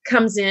dog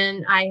comes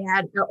in. I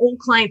had an old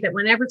client that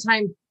whenever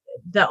time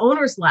the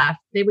owners left,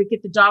 they would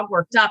get the dog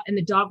worked up and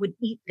the dog would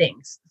eat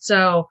things.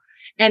 So,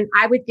 and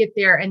I would get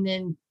there and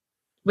then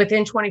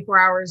within 24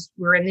 hours,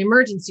 we're in the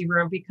emergency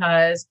room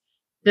because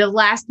the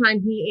last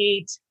time he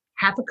ate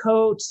half a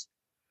coat,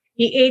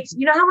 he ate,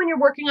 how when you're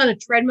working on a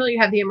treadmill, you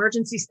have the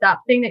emergency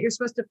stop thing that you're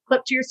supposed to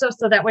clip to yourself.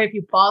 So that way, if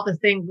you fall, the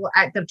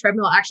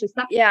treadmill will actually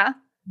stop. Yeah.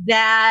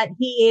 That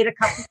he ate a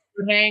couple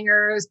of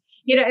hangers,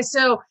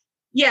 so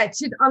yeah,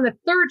 on the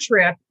third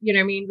trip,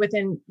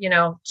 within,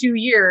 2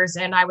 years.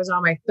 And I was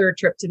on my third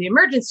trip to the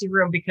emergency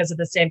room because of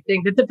the same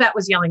thing that the vet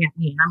was yelling at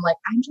me. And I'm like,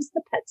 I'm just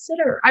the pet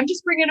sitter. I'm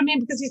just bringing him in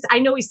because I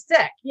know he's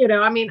sick,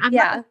 I'm not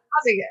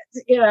causing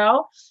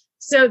it,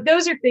 So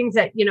those are things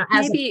that,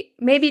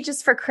 maybe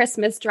just for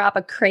Christmas, drop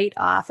a crate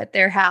off at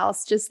their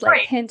house. Just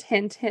like hint,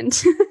 hint,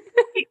 hint.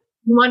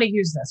 You want to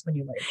use this when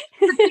you leave.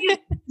 The thing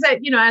is that,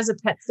 as a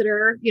pet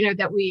sitter,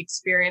 that we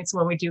experience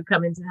when we do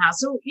come into the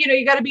house. So,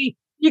 you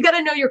got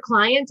to know your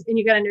client and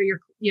you got to know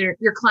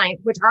your client,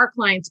 which our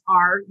clients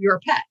are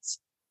your pets,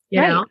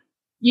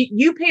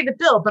 you pay the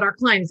bill, but our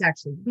client is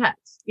actually the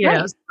pets,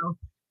 know, so,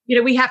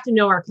 we have to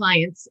know our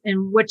clients,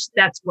 and which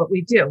that's what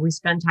we do. We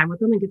spend time with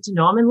them and get to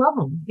know them and love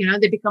them.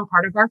 They become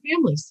part of our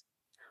families.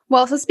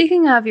 Well, so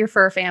speaking of your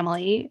fur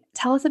family,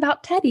 tell us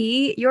about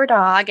Teddy, your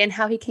dog, and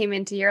how he came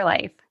into your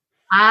life.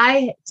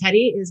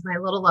 Teddy is my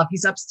little love.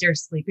 He's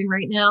upstairs sleeping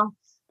right now.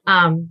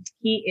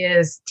 He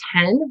is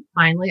 10.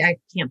 Finally, I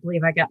can't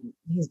believe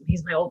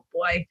he's my old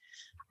boy.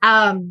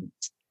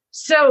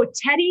 So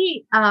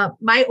Teddy,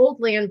 my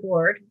old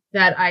landlord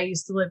that I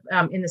used to live,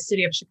 in the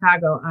city of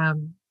Chicago,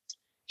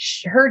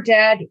 her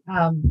dad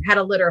had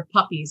a litter of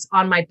puppies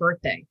on my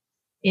birthday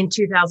in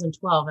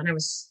 2012. And I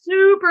was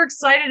super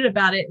excited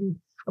about it. And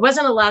I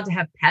wasn't allowed to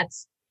have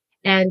pets.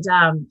 And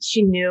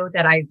she knew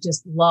that I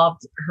just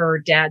loved her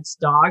dad's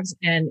dogs.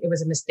 And it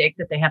was a mistake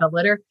that they had a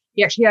litter.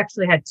 He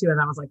actually had two.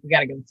 And I was like, we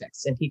got to get them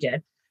fixed. And he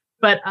did.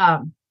 But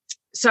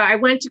so I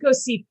went to go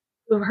see.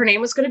 Her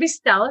name was going to be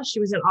Stella. She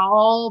was an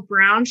all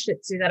brown Shih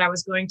Tzu that I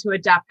was going to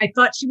adopt. I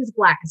thought she was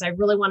black because I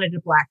really wanted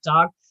a black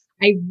dog.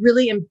 I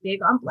really am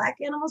big on black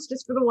animals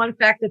just for the one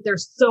fact that they're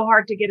so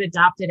hard to get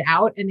adopted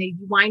out and they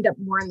wind up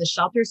more in the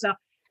shelter. So,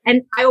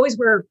 and I always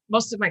wear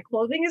most of my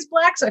clothing is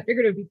black. So I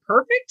figured it would be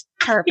perfect.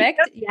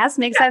 Perfect. Yes.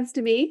 Makes sense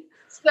to me.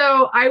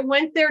 So I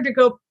went there to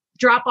go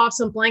drop off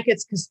some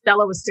blankets because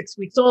Stella was 6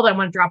 weeks old. I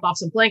want to drop off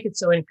some blankets.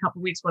 So in a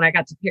couple of weeks when I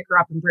got to pick her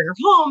up and bring her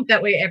home,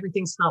 that way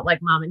everything smelled like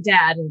mom and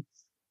dad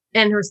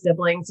and her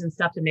siblings and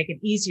stuff to make it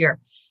easier.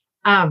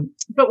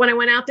 But when I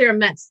went out there and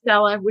met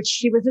Stella, which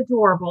she was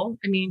adorable.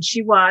 I mean,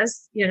 she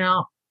was,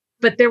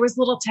 but there was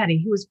little Teddy.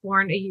 He was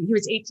born, he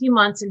was 18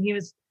 months and he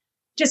was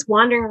just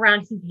wandering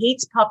around. He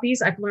hates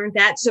puppies. I've learned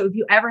that. So if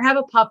you ever have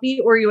a puppy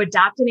or you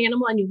adopt an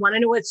animal and you want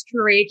to know its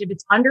true age, if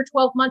it's under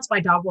 12 months,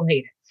 my dog will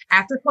hate it.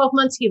 After 12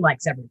 months, he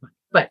likes everybody,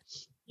 but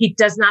he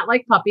does not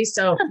like puppies.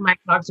 So my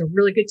dog's a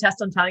really good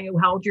test on telling you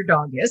how old your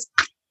dog is.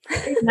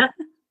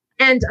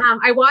 And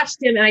I watched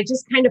him and I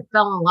just kind of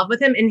fell in love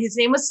with him. And his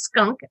name was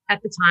Skunk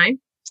at the time.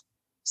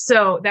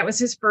 So that was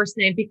his first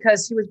name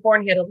because he was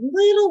born. He had a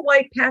little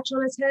white patch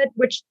on his head,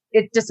 which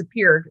it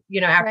disappeared,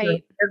 after Right.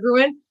 hair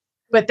grew in.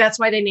 But that's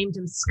why they named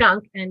him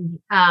Skunk. And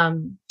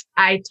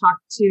I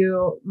talked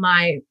to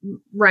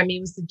Remy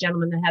was the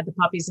gentleman that had the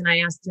puppies. And I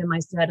asked him, I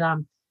said,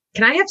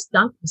 can I have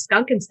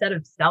Skunk instead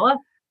of Stella?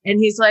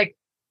 And he's like,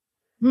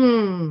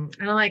 And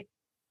I'm like,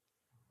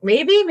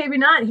 maybe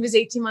not. He was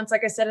 18 months,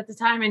 like I said at the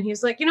time. And he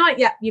was like, you know what?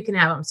 Yeah, you can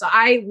have him. So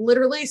I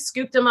literally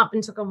scooped him up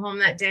and took him home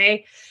that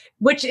day,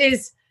 which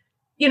is,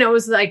 it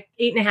was like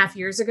 8.5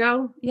 years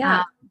ago.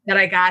 Yeah. That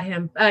I got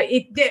him.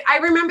 I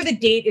remember the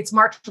date. It's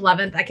March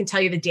 11th. I can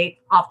tell you the date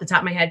off the top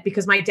of my head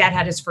because my dad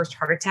had his first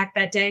heart attack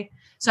that day.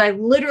 So I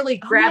literally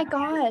grabbed. Oh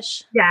my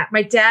gosh. Yeah.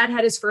 My dad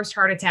had his first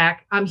heart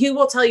attack. He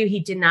will tell you he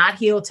did not.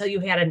 He will tell you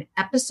he had an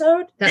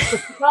episode. That's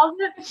what he called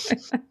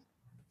it.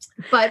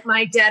 But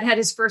my dad had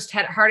his first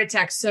heart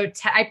attack. So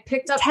I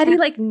picked up Teddy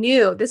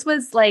knew this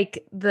was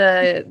like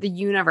the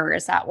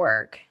universe at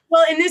work.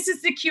 Well, and this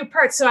is the cute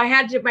part. So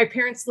my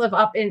parents live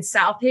up in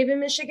South Haven,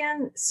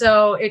 Michigan.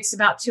 So it's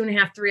about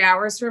 2.5, 3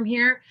 hours from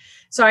here.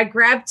 So I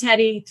grabbed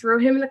Teddy, threw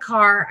him in the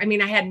car. I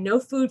mean, I had no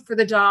food for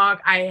the dog.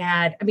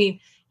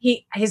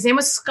 His name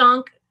was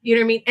Skunk, you know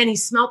what I mean? And he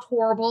smelled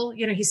horrible.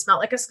 He smelled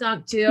like a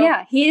skunk too.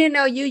 Yeah. He didn't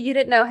know you. You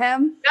didn't know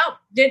him. No,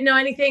 didn't know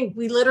anything.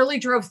 We literally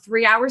drove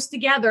 3 hours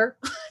together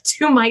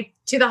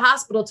to the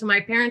hospital, to my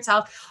parents'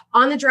 house.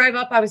 On the drive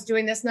up, I was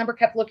doing this number,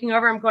 kept looking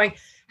over. I'm going,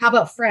 how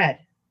about Fred?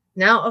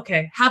 No.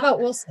 Okay. How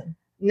about Wilson?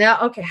 No.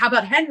 Okay. How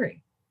about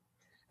Henry?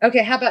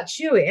 Okay. How about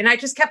Chewy? And I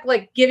just kept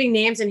giving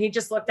names and he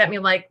just looked at me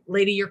like,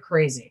 lady, you're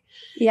crazy.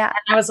 Yeah.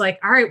 And I was like,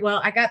 all right, well,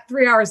 I got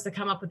 3 hours to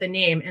come up with a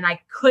name and I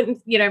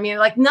couldn't,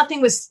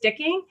 nothing was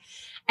sticking.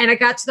 And I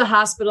got to the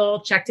hospital,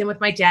 checked in with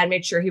my dad,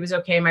 made sure he was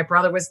okay. My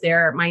brother was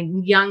there. My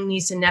young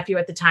niece and nephew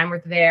at the time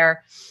were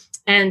there.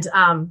 And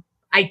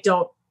I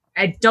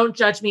don't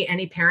judge me,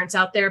 any parents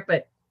out there,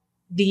 but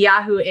the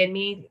Yahoo in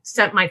me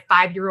sent my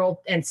 5-year-old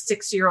and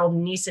 6-year-old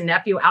niece and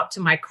nephew out to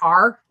my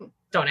car.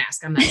 Don't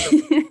ask. I'm not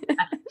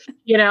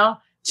sure.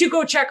 To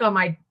go check on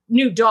my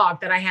new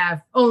dog that I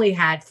have only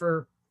had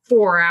for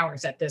 4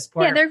 hours at this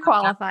point. Yeah, they're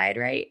qualified,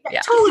 right?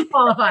 Yeah. Totally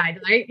qualified,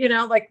 right?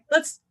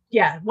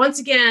 Once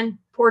again,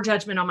 poor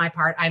judgment on my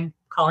part. I'm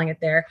calling it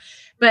there.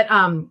 But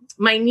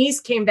my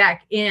niece came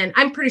back in.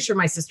 I'm pretty sure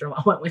my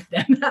sister-in-law went with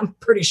them. I'm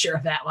pretty sure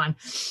of that one.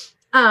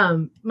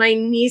 My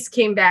niece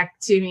came back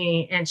to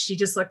me and she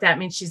just looked at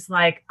me and she's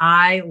like,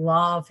 I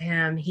love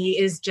him. He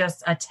is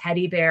just a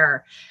teddy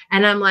bear.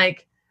 And I'm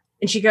like,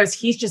 and she goes,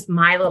 he's just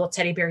my little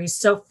teddy bear. He's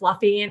so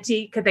fluffy,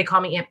 Auntie. Could they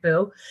call me Aunt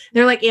Boo?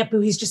 They're like, Aunt Boo,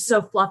 he's just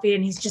so fluffy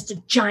and he's just a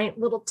giant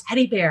little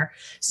teddy bear.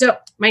 So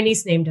my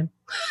niece named him.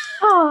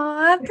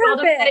 Oh,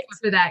 perfect.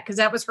 After that, because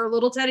that was her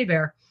little teddy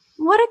bear.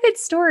 What a good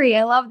story.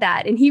 I love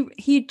that. And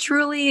he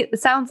truly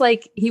sounds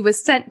like he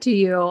was sent to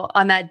you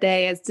on that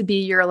day as to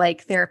be your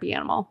therapy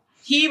animal.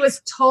 He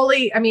was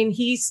totally,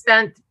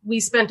 we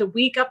spent a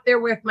week up there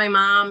with my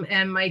mom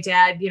and my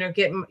dad,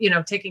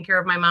 taking care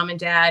of my mom and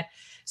dad.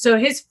 So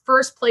his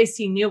first place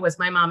he knew was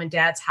my mom and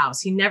dad's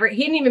house. He hadn't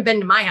even been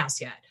to my house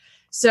yet.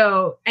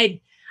 So I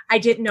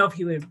didn't know if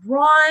he would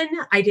run.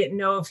 I didn't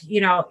know if,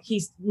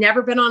 he's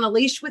never been on a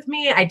leash with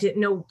me. I didn't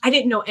know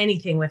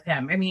anything with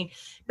him.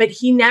 But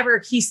he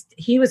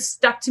was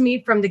stuck to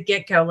me from the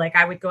get-go.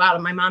 I would go out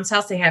at my mom's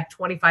house. They have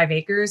 25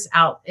 acres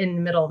out in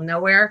the middle of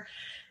nowhere.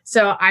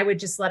 So I would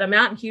just let him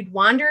out and he'd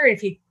wander.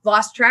 If he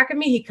lost track of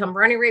me, he'd come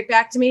running right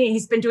back to me.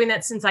 He's been doing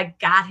that since I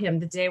got him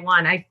the day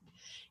one.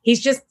 He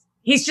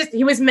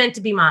was meant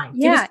to be mine.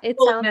 Yeah, it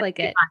sounds like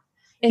it.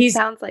 It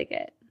sounds like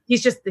it.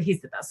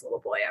 he's the best little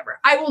boy ever.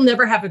 I will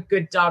never have a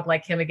good dog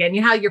like him again.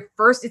 You know how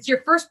it's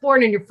your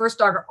firstborn and your first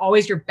dog are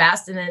always your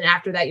best. And then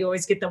after that, you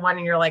always get the one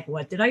and you're like,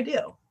 what did I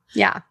do?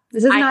 Yeah.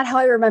 This is not how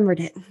I remembered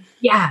it.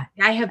 Yeah.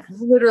 I have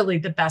literally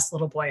the best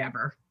little boy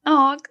ever.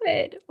 Oh,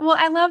 good. Well,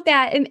 I love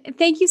that. And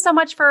thank you so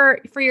much for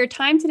your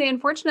time today.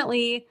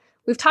 Unfortunately,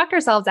 we've talked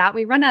ourselves out.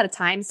 We run out of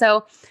time.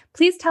 So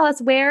please tell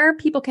us where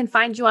people can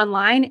find you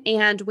online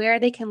and where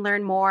they can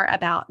learn more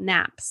about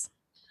NAPS.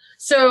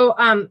 So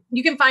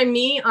you can find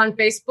me on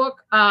Facebook,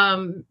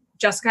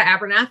 Jessica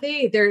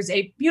Abernathy. There's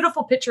a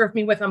beautiful picture of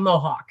me with a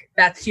mohawk.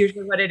 That's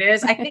usually what it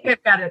is. I think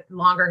I've got a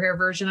longer hair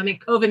version. I mean,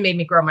 COVID made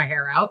me grow my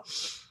hair out.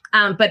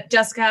 But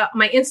Jessica,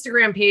 my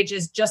Instagram page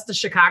is Just the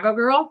Chicago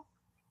Girl.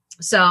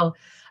 So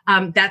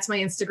that's my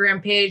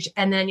Instagram page.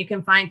 And then you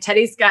can find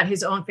Teddy's got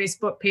his own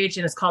Facebook page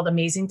and it's called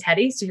Amazing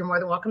Teddy. So you're more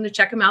than welcome to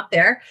check him out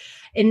there.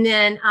 And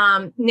then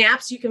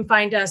NAPS, you can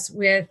find us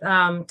with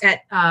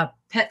at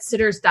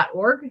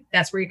petsitters.org.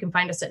 That's where you can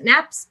find us at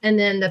NAPS. And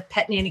then the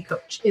Pet Nanny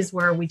Coach is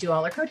where we do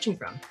all our coaching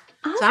from.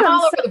 Awesome. So I'm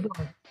all over the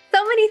board.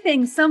 So many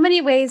things, so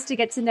many ways to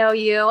get to know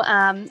you.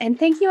 And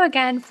thank you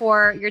again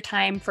for your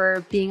time,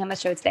 for being on the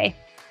show today.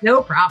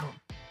 No problem.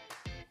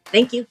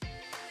 Thank you.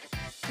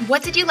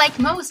 What did you like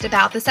most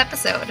about this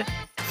episode?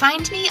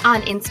 Find me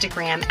on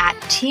Instagram at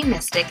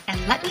TMystic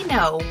and let me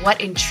know what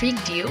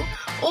intrigued you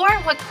or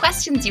what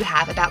questions you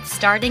have about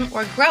starting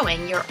or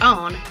growing your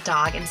own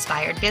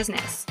dog-inspired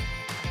business.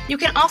 You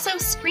can also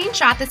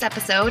screenshot this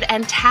episode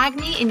and tag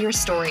me in your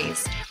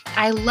stories.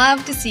 I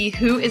love to see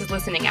who is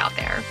listening out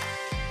there.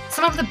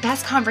 Some of the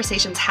best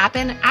conversations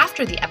happen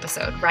after the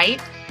episode, right?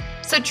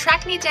 So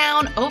track me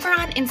down over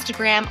on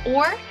Instagram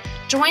or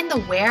join the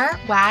Wear,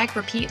 Wag,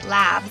 Repeat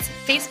Labs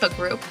Facebook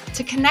group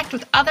to connect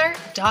with other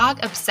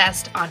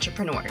dog-obsessed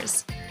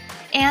entrepreneurs.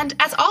 And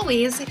as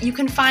always, you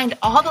can find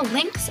all the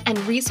links and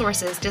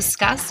resources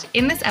discussed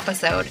in this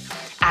episode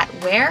at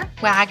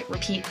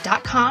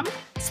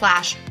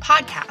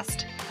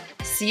wearwagrepeat.com/podcast.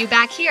 See you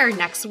back here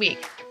next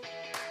week.